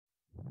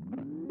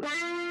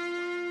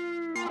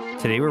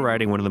Today we're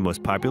riding one of the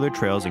most popular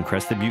trails in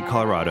Crested Butte,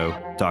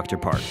 Colorado, Dr.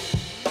 Park.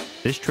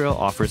 This trail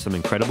offers some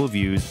incredible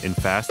views and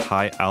fast,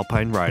 high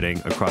alpine riding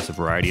across a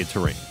variety of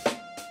terrain.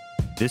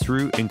 This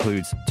route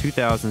includes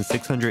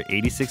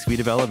 2,686 feet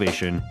of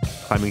elevation,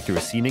 climbing through a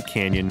scenic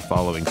canyon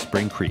following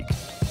Spring Creek.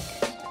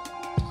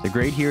 The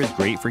grade here is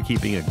great for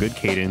keeping a good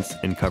cadence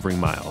and covering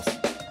miles.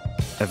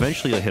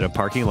 Eventually you'll hit a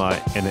parking lot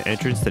and the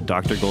entrance to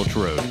Dr. Gulch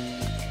Road,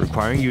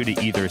 requiring you to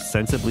either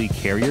sensibly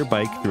carry your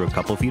bike through a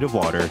couple feet of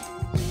water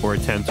or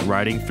attempt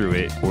riding through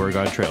it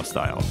Oregon Trail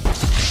style.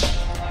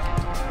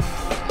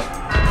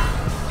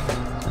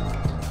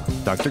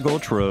 Dr.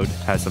 Gulch Road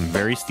has some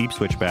very steep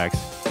switchbacks,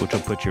 which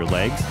will put your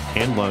legs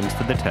and lungs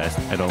to the test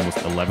at almost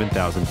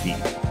 11,000 feet.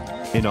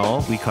 In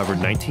all, we covered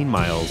 19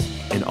 miles,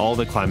 and all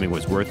the climbing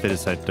was worth the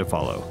descent to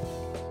follow.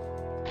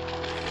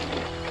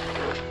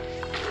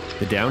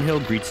 The downhill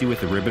greets you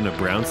with a ribbon of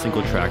brown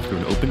single track through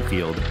an open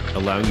field,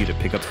 allowing you to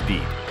pick up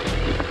speed.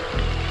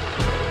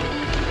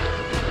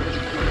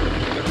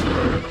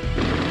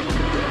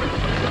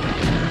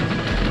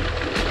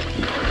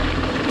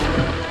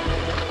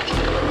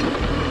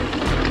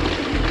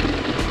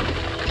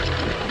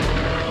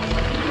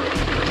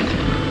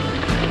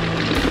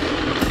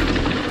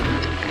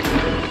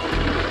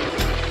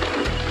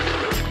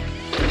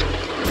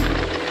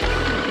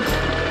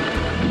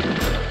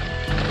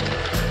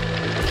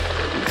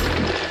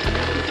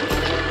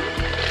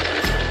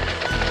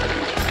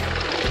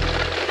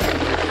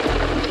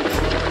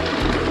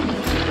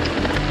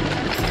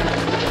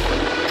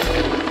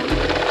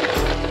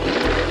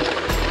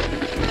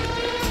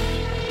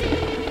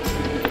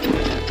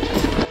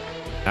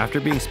 After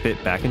being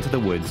spit back into the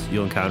woods,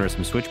 you'll encounter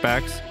some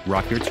switchbacks,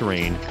 rockier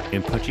terrain,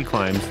 and punchy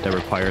climbs that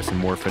require some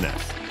more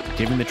finesse,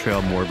 giving the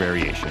trail more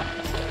variation.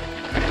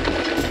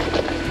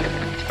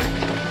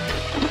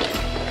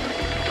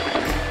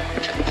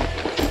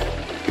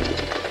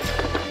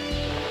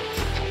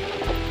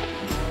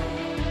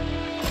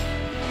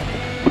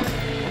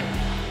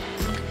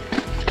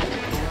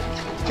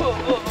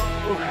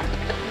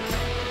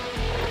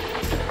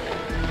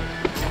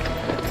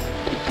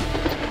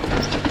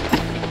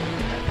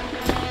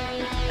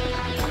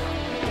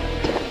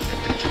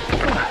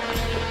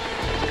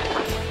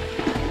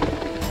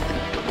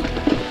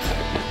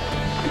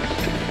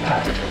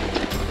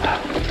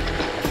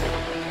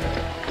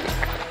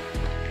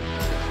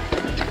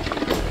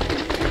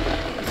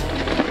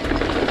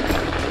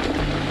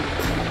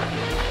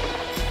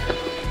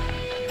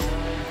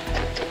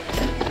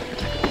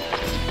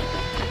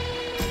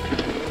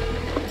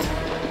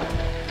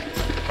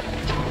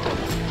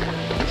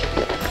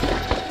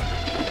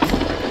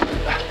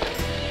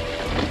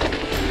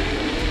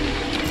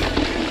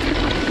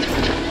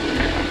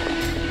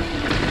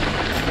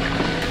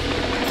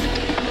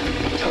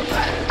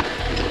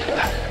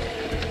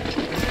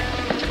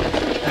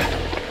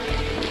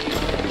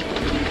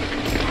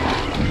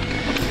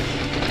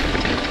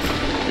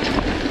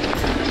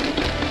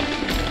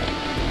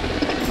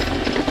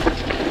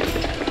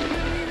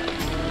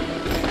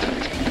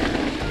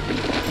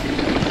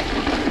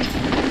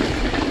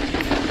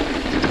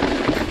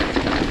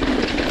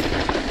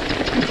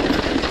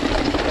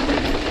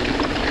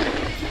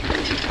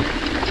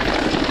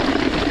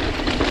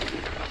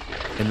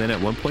 And then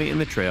at one point in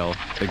the trail,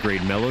 the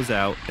grade mellows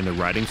out and the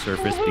riding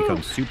surface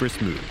becomes super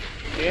smooth.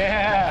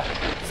 Yeah!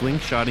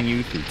 Slingshotting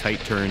you through tight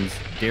turns,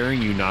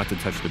 daring you not to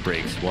touch the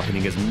brakes while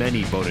hitting as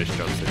many bonus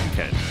jumps as you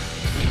can.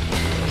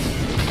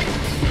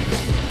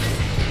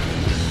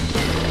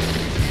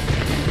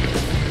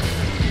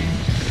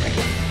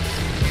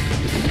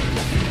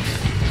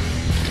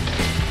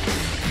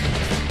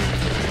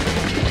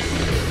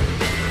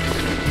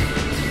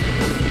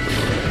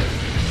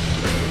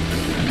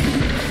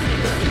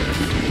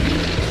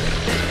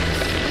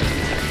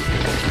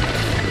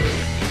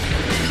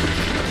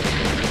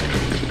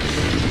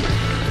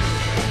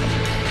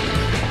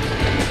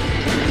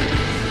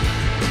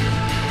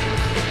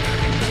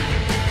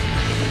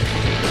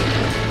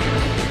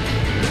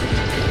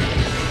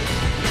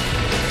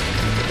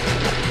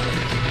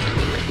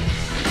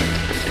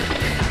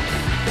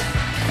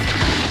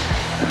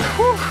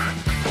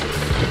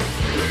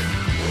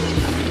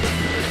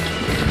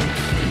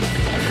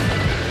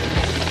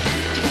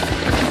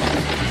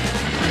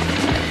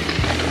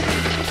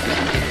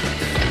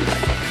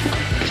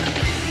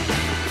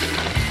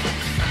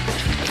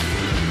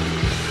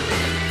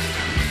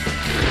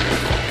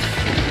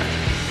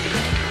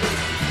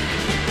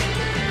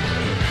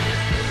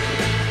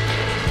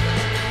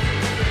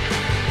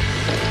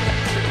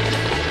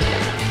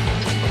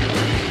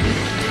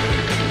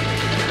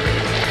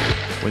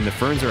 When the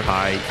ferns are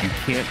high, you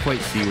can't quite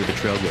see where the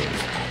trail goes,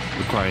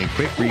 requiring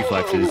quick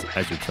reflexes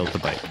as you tilt the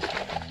bike.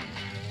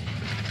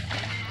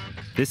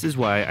 This is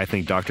why I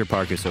think Dr.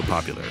 Park is so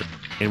popular,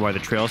 and why the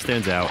trail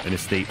stands out in a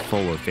state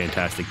full of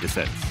fantastic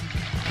descents.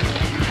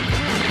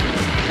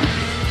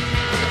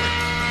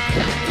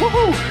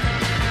 Woohoo!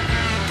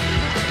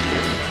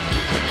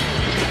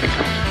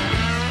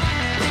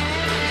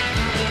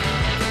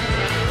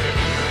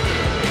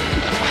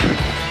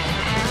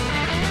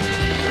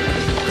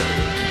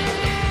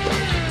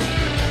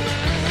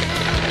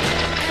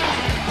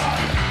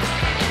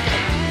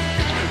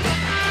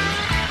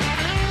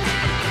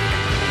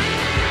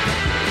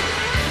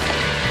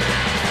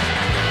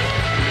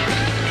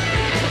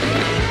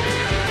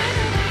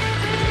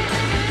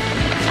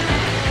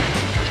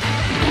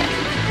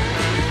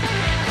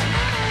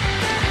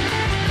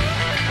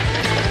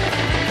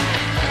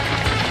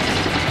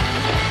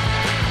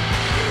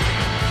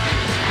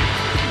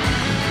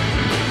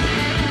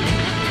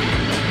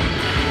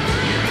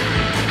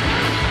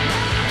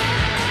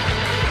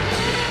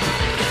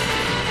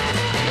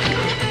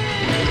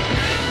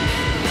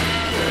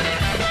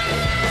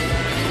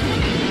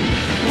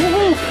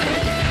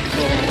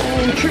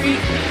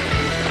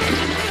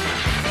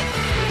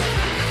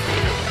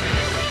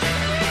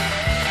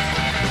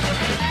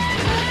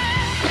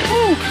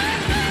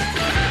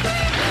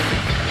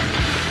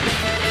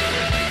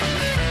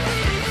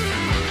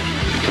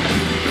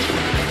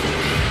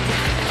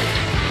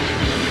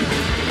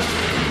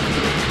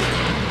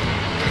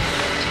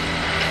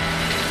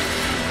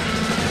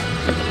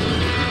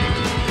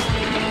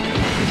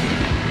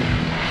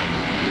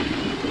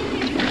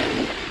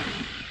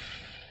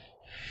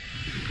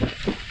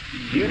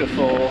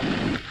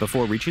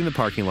 Before reaching the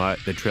parking lot,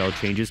 the trail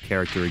changes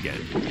character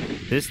again,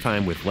 this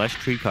time with less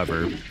tree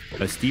cover,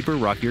 a steeper,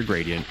 rockier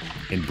gradient,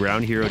 and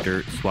brown hero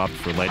dirt swapped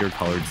for lighter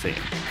colored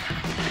sand.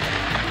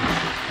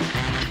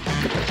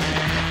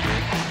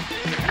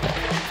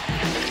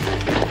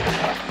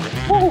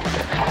 Woo!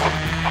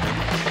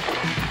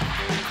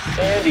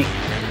 Sandy.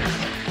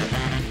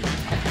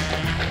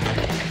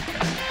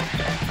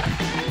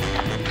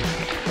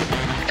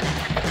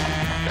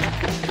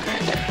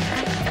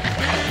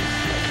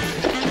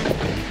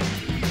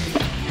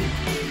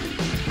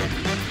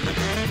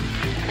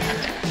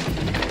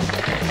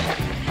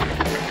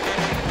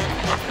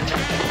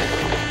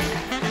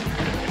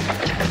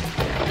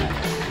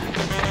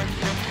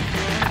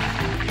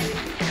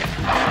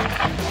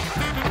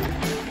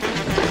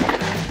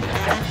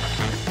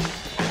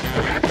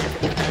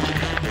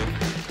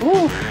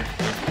 Woo!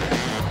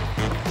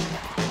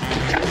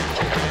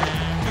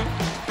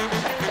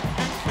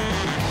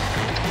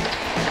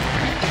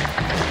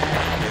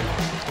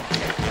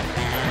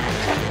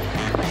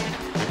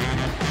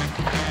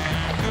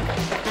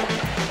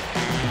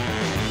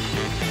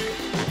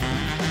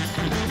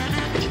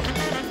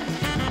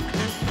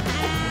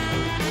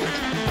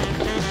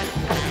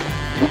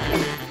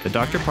 The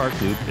Dr. Park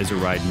Loop is a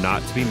ride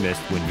not to be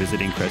missed when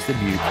visiting Crested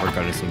Butte or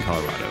Gunnison,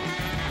 Colorado.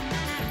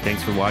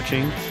 Thanks for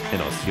watching,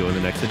 and I'll see you on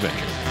the next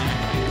adventure.